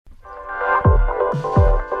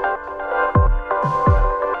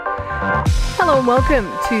and welcome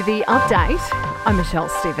to The Update. I'm Michelle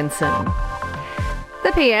Stevenson.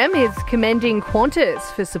 The PM is commending Qantas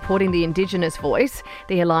for supporting the Indigenous voice.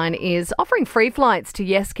 The airline is offering free flights to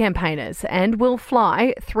Yes campaigners and will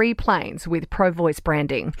fly 3 planes with pro-voice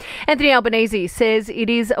branding. Anthony Albanese says it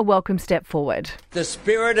is a welcome step forward. The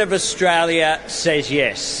spirit of Australia says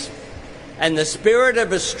yes. And the spirit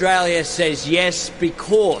of Australia says yes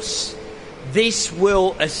because this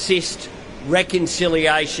will assist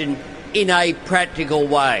reconciliation in a practical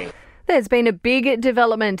way. There's been a big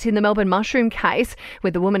development in the Melbourne mushroom case,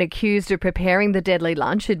 with the woman accused of preparing the deadly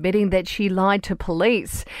lunch admitting that she lied to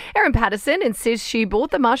police. Erin Patterson insists she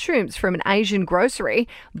bought the mushrooms from an Asian grocery,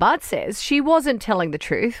 but says she wasn't telling the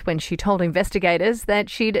truth when she told investigators that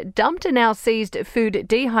she'd dumped a now seized food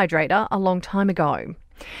dehydrator a long time ago.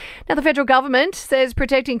 Now, the federal government says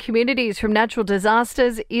protecting communities from natural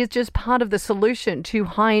disasters is just part of the solution to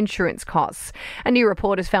high insurance costs. A new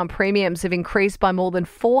report has found premiums have increased by more than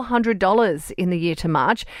 $400 in the year to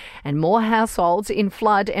March, and more households in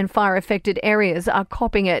flood and fire-affected areas are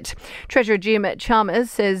copping it. Treasurer Jim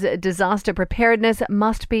Chalmers says disaster preparedness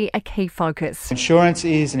must be a key focus. Insurance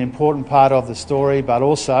is an important part of the story, but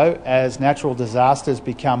also as natural disasters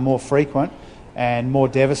become more frequent and more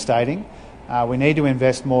devastating, we need to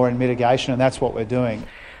invest more in mitigation, and that's what we're doing.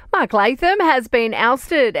 Mark Latham has been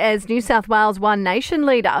ousted as New South Wales One Nation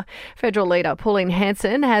leader. Federal leader Pauline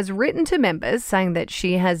Hanson has written to members saying that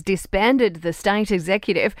she has disbanded the state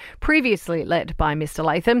executive previously led by Mr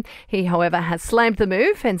Latham. He, however, has slammed the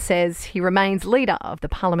move and says he remains leader of the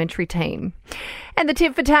parliamentary team. And the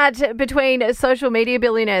tit for tat between social media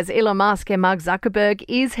billionaires Elon Musk and Mark Zuckerberg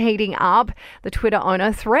is heating up. The Twitter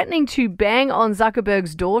owner threatening to bang on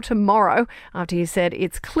Zuckerberg's door tomorrow after he said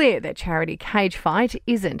it's clear that charity cage fight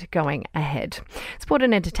isn't going ahead. Sport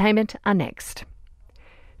and entertainment are next.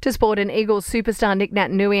 To sport, and Eagles superstar Nick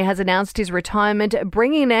Naitanui has announced his retirement,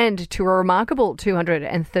 bringing an end to a remarkable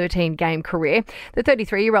 213-game career. The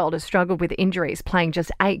 33-year-old has struggled with injuries, playing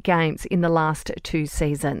just 8 games in the last 2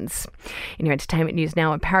 seasons. In your entertainment news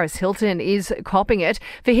now, Paris Hilton is copping it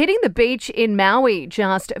for hitting the beach in Maui,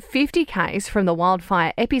 just 50 k's from the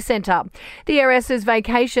wildfire epicentre. The heiress's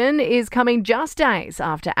vacation is coming just days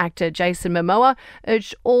after actor Jason Momoa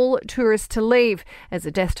urged all tourists to leave, as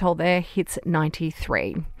the death toll there hits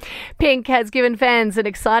 93. Pink has given fans an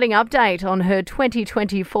exciting update on her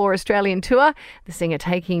 2024 Australian tour. The singer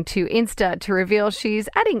taking to Insta to reveal she's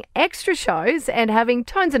adding extra shows and having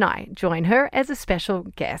Tones and I join her as a special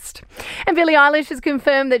guest. And Billie Eilish has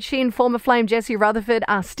confirmed that she and former Flame Jessie Rutherford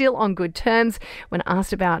are still on good terms. When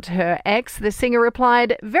asked about her ex, the singer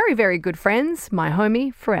replied, "Very, very good friends, my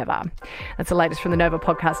homie forever." That's the latest from the Nova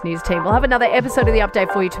Podcast News team. We'll have another episode of The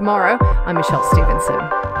Update for you tomorrow. I'm Michelle Stevenson.